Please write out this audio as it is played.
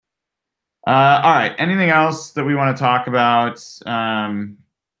All right. Anything else that we want to talk about?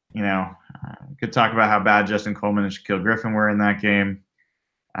 You know, could talk about how bad Justin Coleman and Shaquille Griffin were in that game.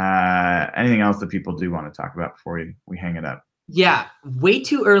 Anything else that people do want to talk about before we hang it up? Yeah, way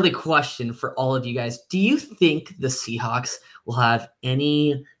too early question for all of you guys. Do you think the Seahawks will have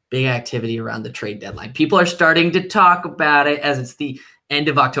any big activity around the trade deadline? People are starting to talk about it as it's the end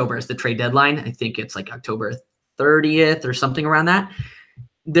of October as the trade deadline. I think it's like October 30th or something around that.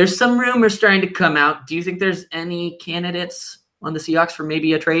 There's some rumors starting to come out. Do you think there's any candidates on the Seahawks for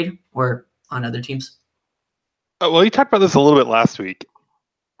maybe a trade or on other teams? Well, you talked about this a little bit last week.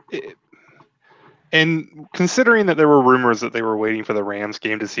 And considering that there were rumors that they were waiting for the Rams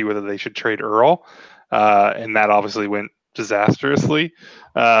game to see whether they should trade Earl, and that obviously went disastrously,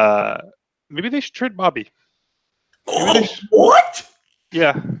 maybe they should trade Bobby. What?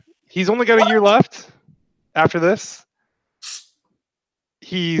 Yeah. He's only got a year left after this.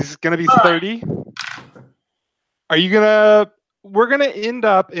 He's going to be 30. We're going to end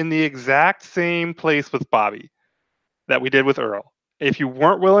up in the exact same place with Bobby that we did with Earl. If you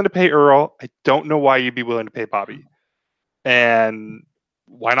weren't willing to pay Earl, I don't know why you'd be willing to pay Bobby. And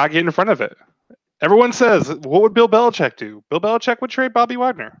why not get in front of it? Everyone says, what would Bill Belichick do? Bill Belichick would trade Bobby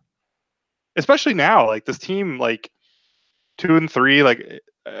Wagner. Especially now, like this team, like 2-3, like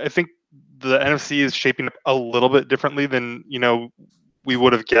I think the NFC is shaping up a little bit differently than, we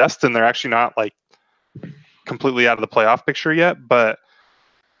would have guessed, and they're actually not like completely out of the playoff picture yet, but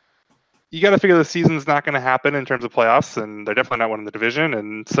you got to figure the season's not going to happen in terms of playoffs, and they're definitely not winning the division.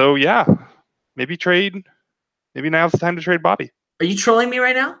 And so, yeah, maybe now's the time to trade Bobby. Are you trolling me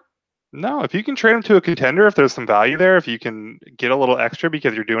right now? No, if you can trade him to a contender, if there's some value there, if you can get a little extra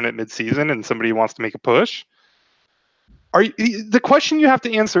because you're doing it mid-season and somebody wants to make a push. The question you have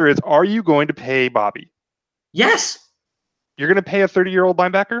to answer is, are you going to pay Bobby? Yes. You're going to pay a 30-year-old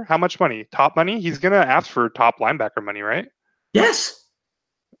linebacker? How much money? Top money? He's going to ask for top linebacker money, right? Yes.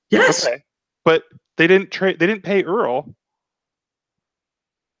 Yes. Okay. But they didn't pay Earl.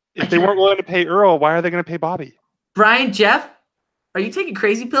 If they weren't willing to pay Earl, why are they going to pay Bobby? Brian, Jeff, are you taking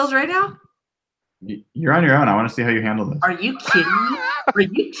crazy pills right now? You're on your own. I want to see how you handle this. Are you kidding me? Are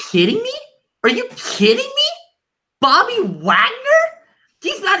you kidding me? Are you kidding me? Bobby Wagner?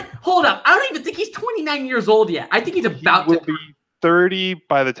 He's not. Hold up. I don't even think he's 29 years old yet. I think he's about to be 30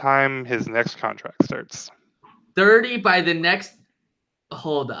 by the time his next contract starts. 30 by the next.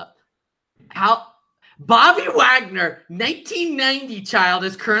 Hold up. How? Bobby Wagner, 1990 child,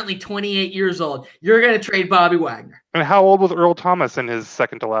 is currently 28 years old. You're going to trade Bobby Wagner. And how old was Earl Thomas in his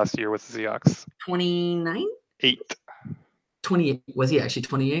second to last year with the Seahawks? 29? 8. 28. Was he actually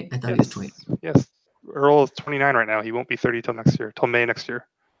 28? I thought he was 20. Yes. Earl is 29 right now. He won't be 30 till May next year.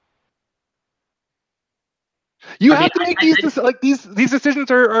 You have to make these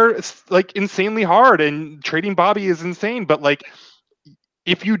decisions are like insanely hard, and trading Bobby is insane. But like,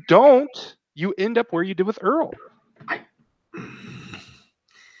 if you don't, you end up where you did with Earl.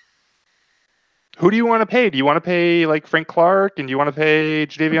 Who do you want to pay? Do you want to pay like Frank Clark, and do you want to pay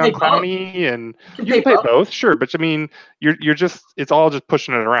Jadeveon Clowney? And you can pay both, sure. But I mean, you're just it's all just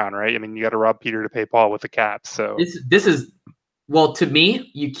pushing it around, right? I mean, you got to rob Peter to pay Paul with the Caps. So this is well, to me,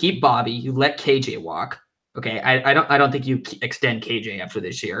 you keep Bobby, you let KJ walk. Okay, I don't think you extend KJ after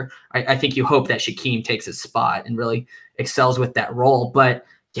this year. I think you hope that Shaquem takes his spot and really excels with that role. But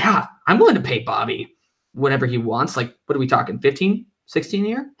yeah, I'm willing to pay Bobby whatever he wants. Like, what are we talking? 15, 16 a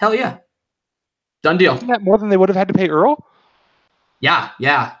year? Hell yeah. Done deal. Isn't that more than they would have had to pay Earl? Yeah.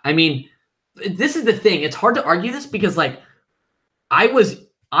 I mean, this is the thing. It's hard to argue this because, like, I was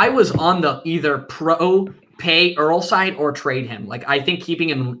on the either pro pay Earl side or trade him. Like, I think keeping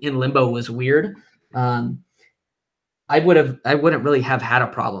him in limbo was weird. I wouldn't really have had a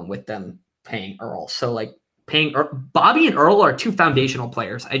problem with them paying Earl. So, like, paying Bobby and Earl are two foundational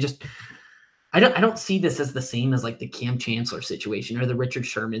players. I don't see this as the same as like the Cam Chancellor situation or the Richard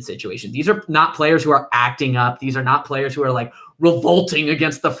Sherman situation. These are not players who are acting up. These are not players who are like revolting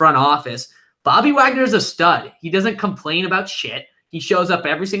against the front office. Bobby Wagner is a stud. He doesn't complain about shit. He shows up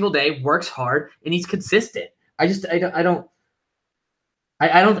every single day, works hard, and he's consistent. I don't know.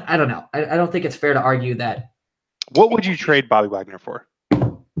 I don't think it's fair to argue that. What would you trade Bobby Wagner for?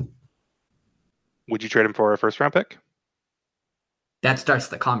 Would you trade him for a first round pick? That starts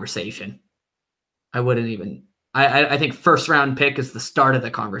the conversation. I wouldn't even. I think first round pick is the start of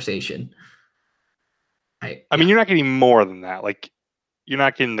the conversation. I mean, you're not getting more than that. Like, you're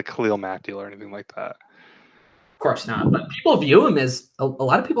not getting the Khalil Mack deal or anything like that. Of course not. But people view him as a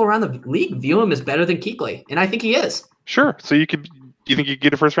lot of people around the league view him as better than Kuechly, and I think he is. Sure. So do you think you could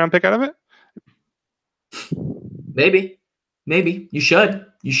get a first round pick out of it? Maybe. You should.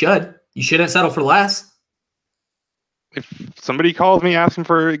 You shouldn't settle for less. If somebody calls me asking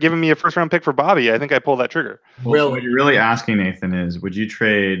for giving me a first-round pick for Bobby, I think I pull that trigger. Well, so what you're really asking, Nathan, is would you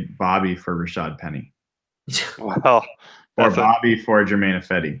trade Bobby for Rashad Penny? Well, or Bobby for Jermaine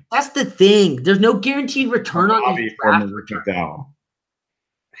Ifedi? That's the thing. There's no guaranteed return on Bobby for Malik McDowell.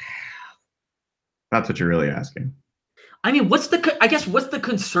 That's what you're really asking. I mean, what's the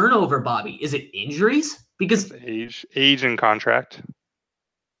concern over Bobby? Is it injuries? Because age and contract.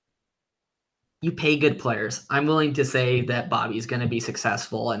 You pay good players. I'm willing to say that Bobby's going to be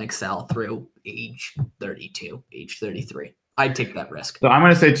successful and excel through age 32, age 33. I'd take that risk. So I'm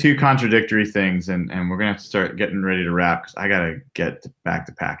going to say two contradictory things, and we're going to have to start getting ready to wrap because I got to get back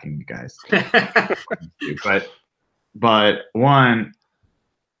to packing, you guys. but one,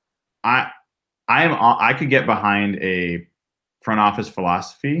 I could get behind a front office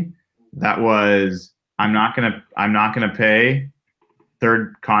philosophy that was I'm not gonna pay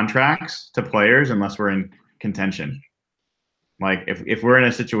third contracts to players unless we're in contention. Like if we're in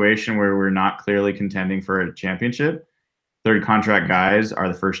a situation where we're not clearly contending for a championship, third contract guys are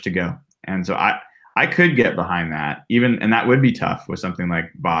the first to go. And so I could get behind that and that would be tough with something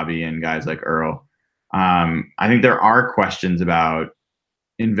like Bobby and guys like Earl. I think there are questions about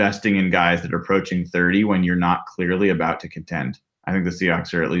investing in guys that are approaching 30 when you're not clearly about to contend. I think the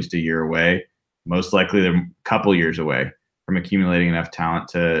Seahawks are at least a year away. Most likely they're a couple years away from accumulating enough talent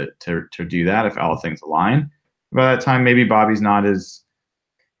to do that if all things align. By that time, maybe Bobby's not as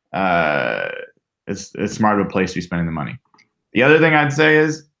smart of a place to be spending the money. The other thing I'd say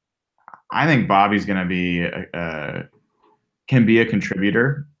is I think Bobby's going to be can be a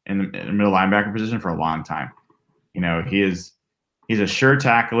contributor in the middle linebacker position for a long time. You know, he's a sure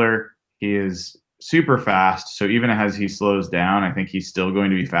tackler. He is super fast. So even as he slows down, I think he's still going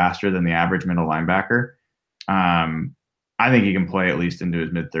to be faster than the average middle linebacker. I think he can play at least into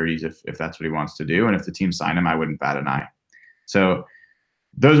his mid-30s if that's what he wants to do. And if the team signed him, I wouldn't bat an eye. So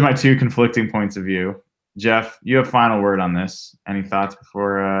those are my two conflicting points of view. Jeff, you have final word on this. Any thoughts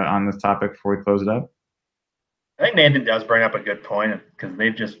on this topic before we close it up? I think Nathan does bring up a good point because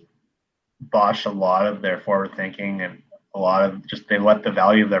they've just botched a lot of their forward thinking and a lot of they let the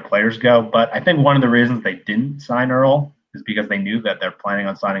value of their players go. But I think one of the reasons they didn't sign Earl is because they knew that they're planning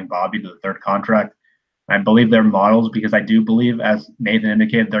on signing Bobby to the third contract. And I believe their models, because I do believe, as Nathan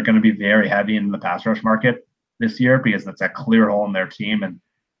indicated, they're going to be very heavy in the pass rush market this year because that's a clear hole in their team. And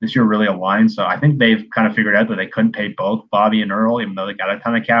this year really aligned. So I think they've kind of figured out that they couldn't pay both Bobby and Earl, even though they got a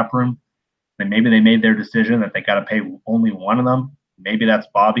ton of cap room. And maybe they made their decision that they got to pay only one of them. Maybe that's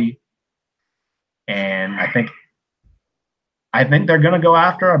Bobby. And I think they're going to go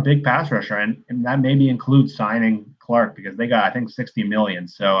after a big pass rusher, and that maybe includes signing Clark because they got, I think, $60 million.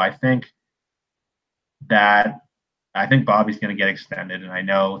 So I think Bobby's going to get extended, and I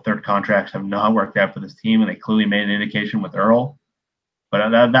know third contracts have not worked out for this team, and they clearly made an indication with Earl.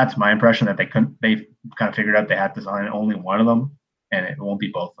 But that's my impression that they kind of figured out they had to sign only one of them, and it won't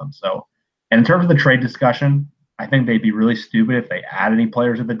be both of them. So, and in terms of the trade discussion, I think they'd be really stupid if they add any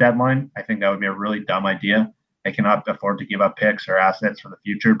players at the deadline. I think that would be a really dumb idea. They cannot afford to give up picks or assets for the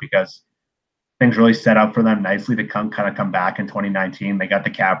future because things really set up for them nicely to come back in 2019. They got the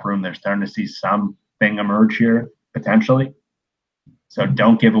cap room. They're starting to see something emerge here potentially. So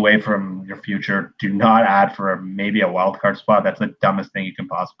don't give away from your future. Do not add for maybe a wild card spot. That's the dumbest thing you can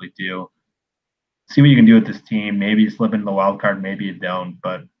possibly do. See what you can do with this team. Maybe you slip into the wild card, maybe you don't.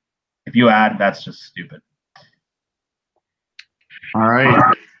 But if you add, that's just stupid. All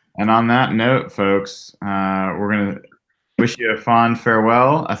right. And on that note, folks, we're going to wish you a fond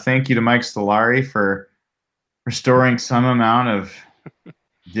farewell. A thank you to Mike Solari for restoring some amount of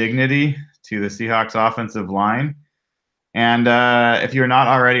dignity to the Seahawks offensive line. And if you're not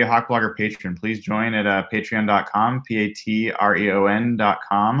already a Hawkblogger patron, please join at patreon.com,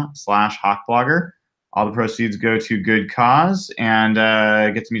 patreon.com/Hawkblogger. All the proceeds go to good cause, and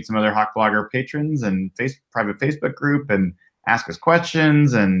get to meet some other Hawkblogger patrons and private Facebook group and ask us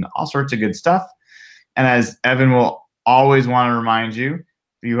questions and all sorts of good stuff. And as Evan will always want to remind you,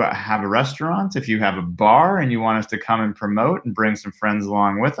 if you have a restaurant, if you have a bar and you want us to come and promote and bring some friends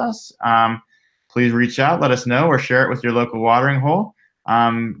along with us, please reach out, let us know, or share it with your local watering hole.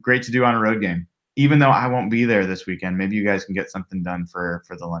 Great to do on a road game. Even though I won't be there this weekend, maybe you guys can get something done for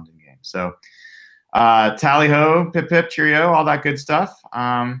the London game. So tally ho, pip pip, cheerio, all that good stuff.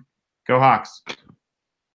 Go Hawks.